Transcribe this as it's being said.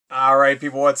Alright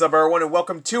people, what's up everyone, and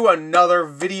welcome to another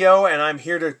video, and I'm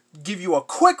here to give you a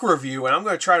quick review, and I'm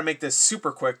going to try to make this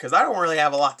super quick because I don't really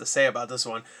have a lot to say about this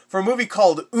one, for a movie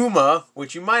called UMMA,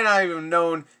 which you might not even have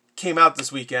known came out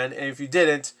this weekend, and if you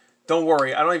didn't, don't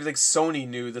worry, I don't even think Sony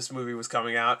knew this movie was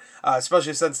coming out,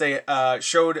 especially since they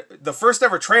showed the first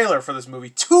ever trailer for this movie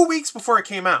 2 weeks before it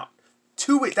came out.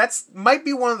 2 weeks, that's might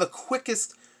be one of the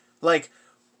quickest, like,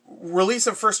 release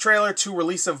of first trailer to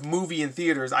release of movie in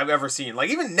theaters I've ever seen. Like,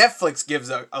 even Netflix gives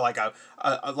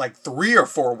like 3 or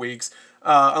 4 weeks,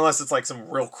 unless it's like some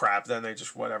real crap, then they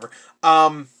just whatever.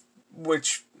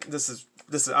 Which this is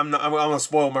I'm gonna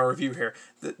spoil my review here.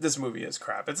 This movie is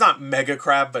crap. It's not mega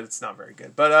crap, but it's not very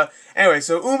good. But anyway,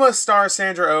 so UMMA stars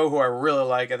Sandra Oh, who I really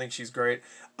like. I think she's great.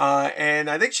 And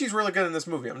I think she's really good in this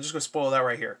movie. I'm just going to spoil that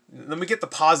right here. Let me get the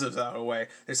positives out of the way.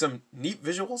 There's some neat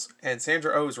visuals, and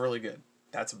Sandra Oh is really good.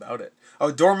 That's about it. Oh,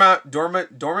 Dormant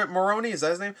Mulroney, is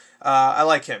that his name? I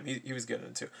like him. He was good in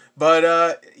it too.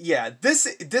 But yeah,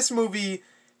 this movie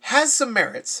has some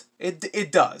merits.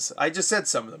 It does. I just said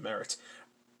some of the merits.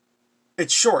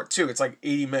 It's short too. It's like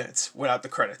 80 minutes without the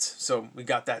credits. So we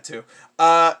got that too.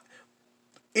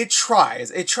 It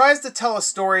tries. It tries to tell a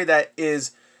story that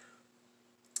is...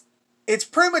 It's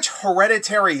pretty much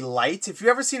Hereditary light. If you've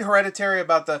ever seen Hereditary,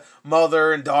 about the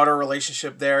mother and daughter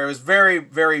relationship there, it was very,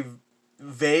 very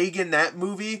vague in that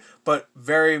movie, but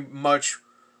very much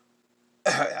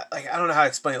like, I don't know how to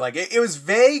explain it. Like, it was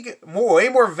vague, way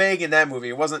more vague in that movie.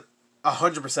 It wasn't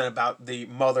 100% about the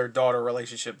mother-daughter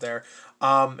relationship there.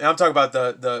 And I'm talking about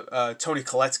the Toni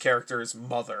Collette's character's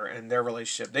mother and their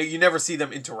relationship. You never see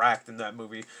them interact in that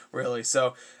movie, really.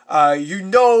 So, you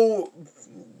know,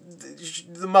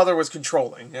 the mother was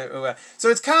controlling. So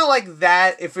it's kind of like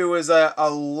that if it was a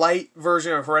light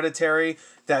version of Hereditary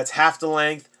that's half the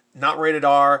length, not rated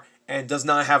R, and does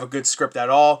not have a good script at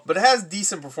all, but it has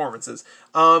decent performances.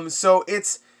 So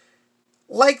it's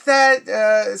like that.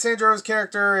 Sandra Oh's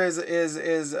character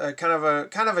is kind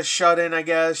of a shut-in, I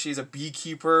guess. She's a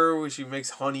beekeeper, where she makes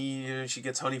honey. You know, she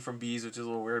gets honey from bees, which is a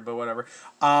little weird, but whatever.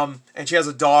 And she has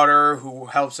a daughter who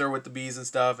helps her with the bees and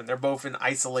stuff, and they're both in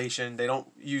isolation. They don't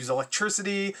use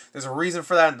electricity. There's a reason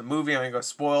for that in the movie. I'm going to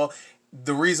spoil.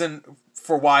 The reason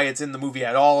for why it's in the movie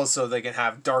at all is so they can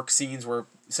have dark scenes where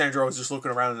Sandra is just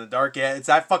looking around in the dark. Yeah, it's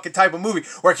that fucking type of movie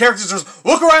where characters just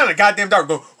look around in the goddamn dark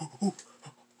and go,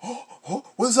 oh,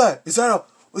 what is that? Is that a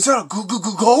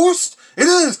ghost? It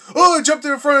is! Oh, I jumped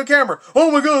in front of the camera.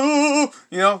 Oh my god!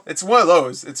 You know, it's one of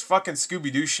those. It's fucking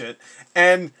Scooby-Doo shit.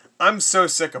 And I'm so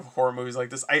sick of horror movies like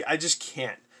this. I just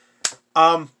can't. You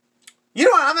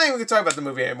know what? I'm not even going to talk about the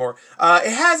movie anymore.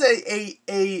 It has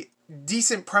a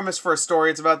decent premise for a story.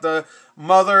 It's about the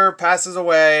mother passes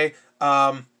away.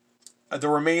 The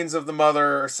remains of the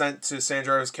mother are sent to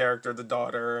Sandra Oh's character, the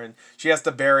daughter, and she has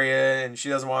to bury it, and she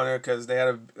doesn't want to because they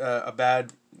had a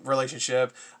bad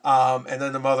relationship. And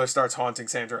then the mother starts haunting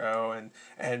Sandra Oh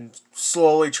and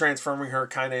slowly transforming her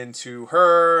kind of into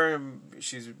her. And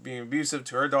she's being abusive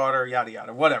to her daughter, yada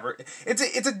yada, whatever.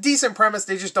 It's a decent premise.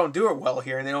 They just don't do it well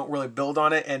here, and they don't really build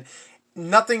on it. And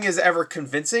nothing is ever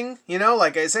convincing, you know?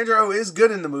 Like, Sandra Oh is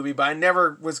good in the movie, but I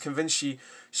never was convinced she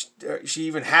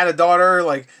even had a daughter.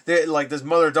 Like this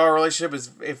mother-daughter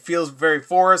relationship it feels very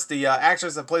forced. The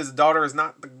actress that plays the daughter is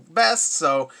not the best,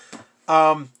 so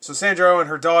Sandra Oh and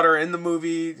her daughter in the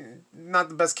movie, not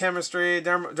the best chemistry.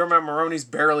 Dermot Mulroney's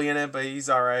barely in it, but he's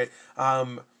alright.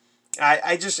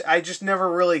 I just never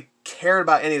really cared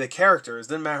about any of the characters.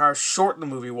 Didn't matter how short the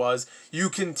movie was. You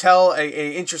can tell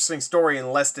a interesting story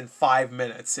in less than 5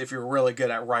 minutes if you're really good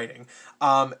at writing.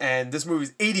 And this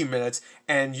movie's 80 minutes,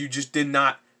 and you just did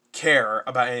not care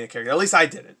about any of the characters. At least I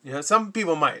didn't. You know, some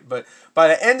people might, but by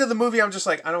the end of the movie, I'm just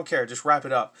like, I don't care. Just wrap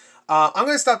it up. I'm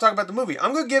gonna stop talking about the movie.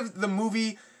 I'm gonna give the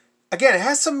movie. Again, it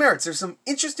has some merits. There's some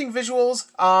interesting visuals.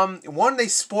 One, they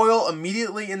spoil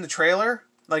immediately in the trailer.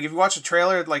 Like, if you watch the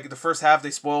trailer, like, the first half, they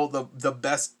spoil the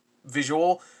best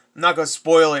visual. I'm not going to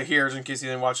spoil it here, just in case you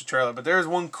didn't watch the trailer, but there's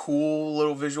one cool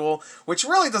little visual, which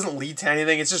really doesn't lead to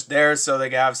anything. It's just there so they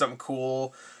can have something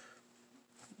cool.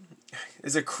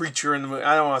 There's a creature in the movie.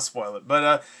 I don't want to spoil it,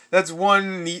 but that's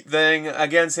one neat thing.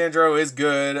 Again, Sandra Oh is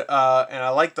good, and I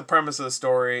like the premise of the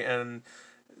story, and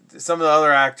some of the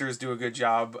other actors do a good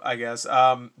job, I guess.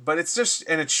 But it's just,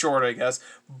 and it's short, I guess,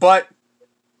 but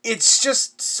it's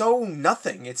just so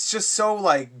nothing. It's just so,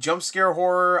 like, jump scare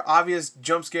horror, obvious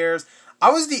jump scares. I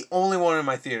was the only one in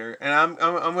my theater, and I'm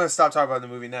going to stop talking about the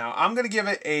movie now. I'm going to give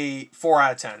it a 4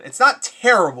 out of 10. It's not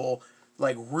terrible,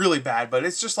 like, really bad, but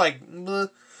it's just like,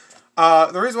 bleh.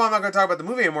 The reason why I'm not going to talk about the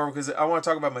movie anymore because I want to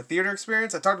talk about my theater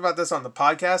experience. I talked about this on the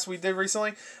podcast we did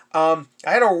recently. I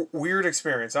had a weird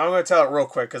experience. I'm going to tell it real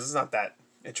quick because it's not that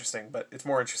interesting, but it's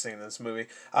more interesting than this movie.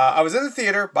 I was in the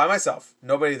theater by myself,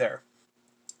 nobody there.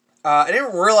 I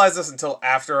didn't realize this until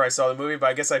after I saw the movie, but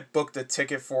I guess I booked a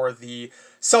ticket for the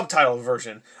subtitled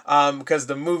version because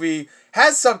the movie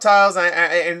has subtitles,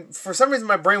 and for some reason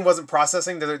my brain wasn't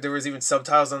processing that there was even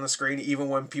subtitles on the screen, even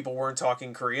when people weren't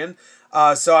talking Korean.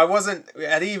 So I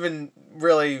didn't even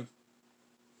really,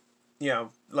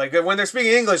 like when they're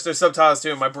speaking English, there's subtitles too,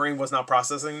 and my brain was not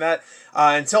processing that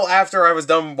until after I was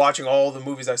done watching all the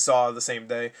movies I saw the same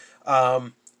day.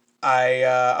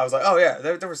 I was like, oh yeah,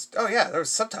 there was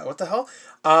subtitle. What the hell?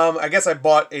 I guess I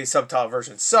bought a subtitle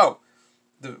version. So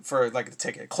for like the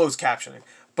ticket, closed captioning,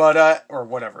 but or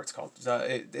whatever it's called.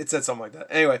 It said something like that.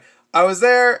 Anyway, I was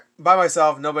there by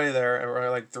myself, nobody there,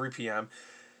 around like 3 p.m.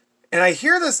 And I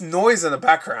hear this noise in the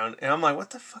background, and I'm like, what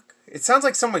the fuck? It sounds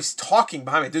like somebody's talking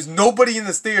behind me. There's nobody in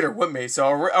this theater with me.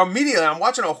 So immediately I'm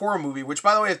watching a horror movie, which,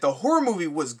 by the way, if the horror movie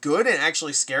was good and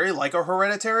actually scary, like a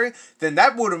Hereditary, then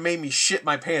that would have made me shit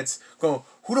my pants going,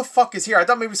 who the fuck is here? I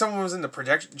thought maybe someone was in the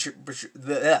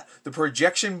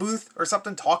projection booth or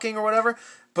something talking or whatever.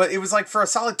 But it was like for a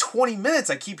solid 20 minutes,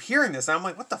 I keep hearing this. And I'm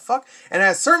like, what the fuck? And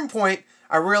at a certain point,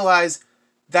 I realized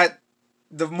that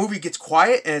the movie gets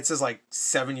quiet and it says like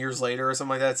 7 years later or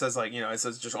something like that. It says like, it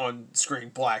says just on screen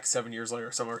black 7 years later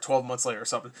or something, or 12 months later or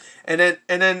something. And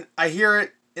then I hear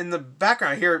it in the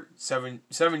background. I hear seven,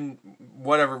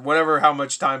 whatever, how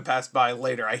much time passed by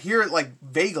later. I hear it like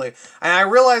vaguely. And I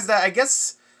realize that I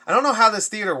guess, I don't know how this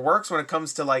theater works when it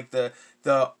comes to like the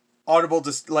audible,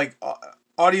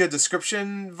 audio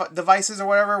description devices or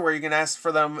whatever, where you can ask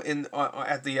for them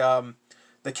at the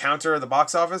counter of the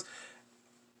box office.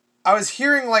 I was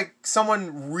hearing like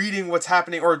someone reading what's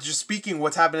happening or just speaking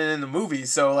what's happening in the movie.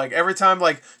 So like every time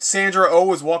like Sandra Oh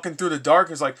was walking through the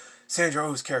dark, it's like Sandra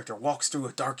Oh's character walks through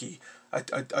a dark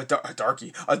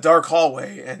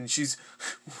hallway, and she's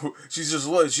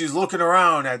looking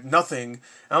around at nothing.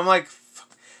 And I'm like,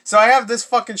 fuck. So I have this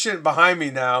fucking shit behind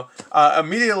me now.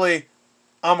 Immediately,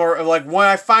 like when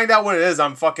I find out what it is,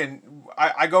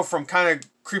 I go from kind of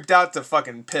creeped out to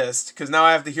fucking pissed, because now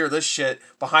I have to hear this shit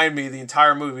behind me the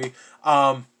entire movie,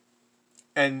 and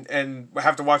I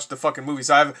have to watch the fucking movie.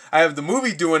 So I have the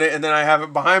movie doing it, and then I have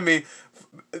it behind me,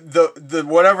 the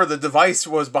whatever the device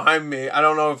was behind me. I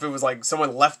don't know if it was like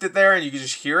someone left it there and you could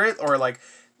just hear it, or like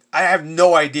I have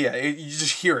no idea. You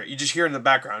just hear it. You just hear it in the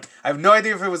background. I have no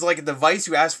idea if it was like a device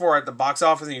you asked for at the box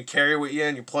office and you carry it with you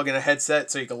and you plug in a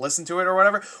headset so you can listen to it or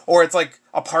whatever. Or it's like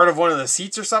a part of one of the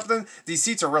seats or something. These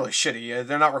seats are really shitty.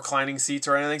 They're not reclining seats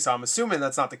or anything, so I'm assuming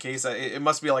that's not the case. It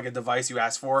must be like a device you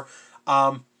asked for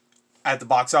at the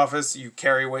box office. You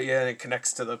carry it with you and it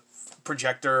connects to the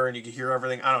projector and you can hear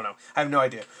everything. I don't know. I have no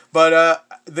idea. But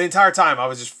the entire time I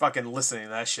was just fucking listening to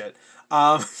that shit.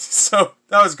 So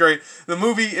that was great. The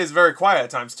movie is very quiet at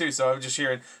times too, so I'm just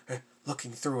hearing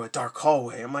looking through a dark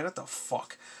hallway. I'm like, what the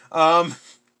fuck?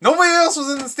 Nobody else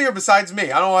was in this theater besides me.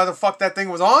 I don't know why the fuck that thing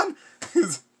was on.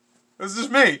 It was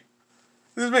just me.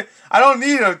 It was me. I don't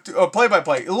need a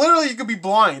play-by-play. Literally, you could be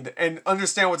blind and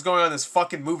understand what's going on in this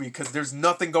fucking movie because there's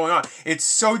nothing going on. It's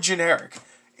so generic.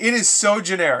 It is so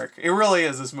generic. It really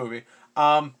is, this movie.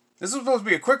 This was supposed to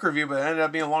be a quick review, but it ended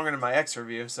up being longer than my X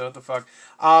review, so what the fuck.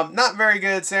 Not very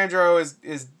good. Sandra Oh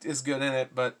is good in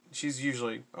it, but she's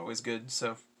usually always good,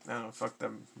 so I don't know, fuck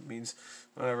that means.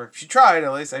 Whatever. She tried,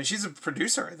 at least, and she's a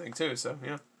producer, I think, too, so,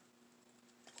 yeah.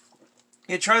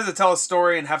 It tries to tell a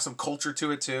story and have some culture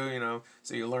to it, too,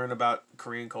 so you learn about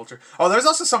Korean culture. Oh, there's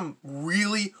also some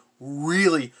really,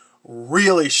 really,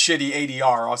 really shitty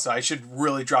ADR, also. I should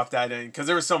really drop that in, because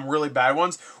there were some really bad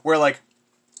ones where, like,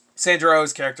 Sandra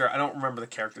Oh's character, I don't remember the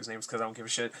characters' names because I don't give a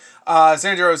shit.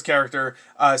 Sandra Oh's character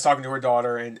is talking to her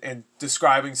daughter and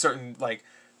describing certain, like,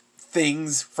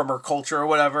 things from her culture or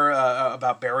whatever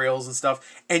about burials and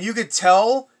stuff. And you could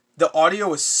tell the audio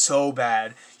was so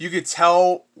bad. You could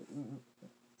tell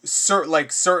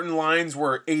certain lines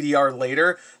were ADR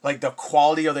later. Like, the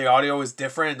quality of the audio was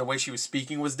different and the way she was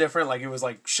speaking was different. Like, it was,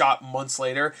 like, shot months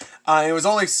later. It was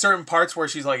only certain parts where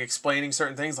she's, like, explaining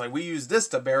certain things. Like, we use this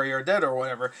to bury our dead or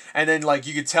whatever. And then, like,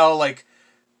 you could tell, like,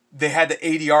 they had the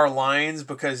ADR lines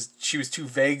because she was too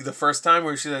vague the first time,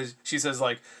 where she says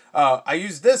like, I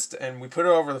use this and we put it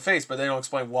over the face, but they don't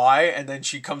explain why. And then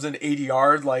she comes in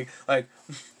ADR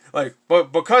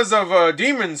but because of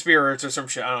demon spirits or some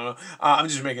shit. I don't know. I'm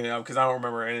just making it up because I don't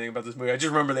remember anything about this movie. I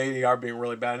just remember the ADR being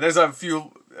really bad. And there's a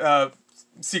few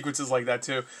sequences like that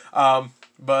too.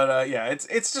 Yeah,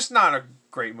 it's just not a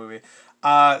great movie.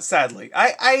 Sadly,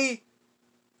 I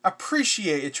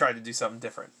appreciate it tried to do something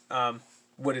different.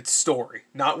 With its story,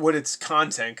 not with its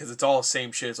content, because it's all the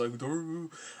same shit. It's like,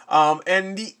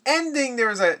 and the ending, there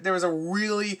was a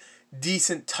really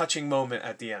decent, touching moment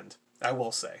at the end. I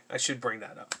will say. I should bring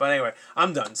that up. But anyway,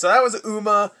 I'm done. So that was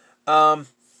UMMA. I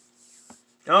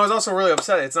was also really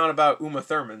upset. It's not about Uma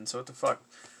Thurman, so what the fuck?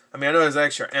 I mean, I know there's an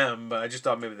extra M, but I just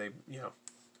thought maybe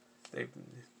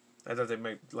I thought they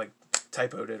might, like,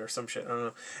 typoed it or some shit. I don't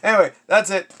know. Anyway,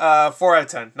 that's it. 4 out of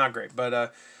 10. Not great,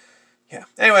 but, yeah.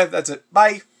 Anyway, that's it.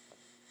 Bye.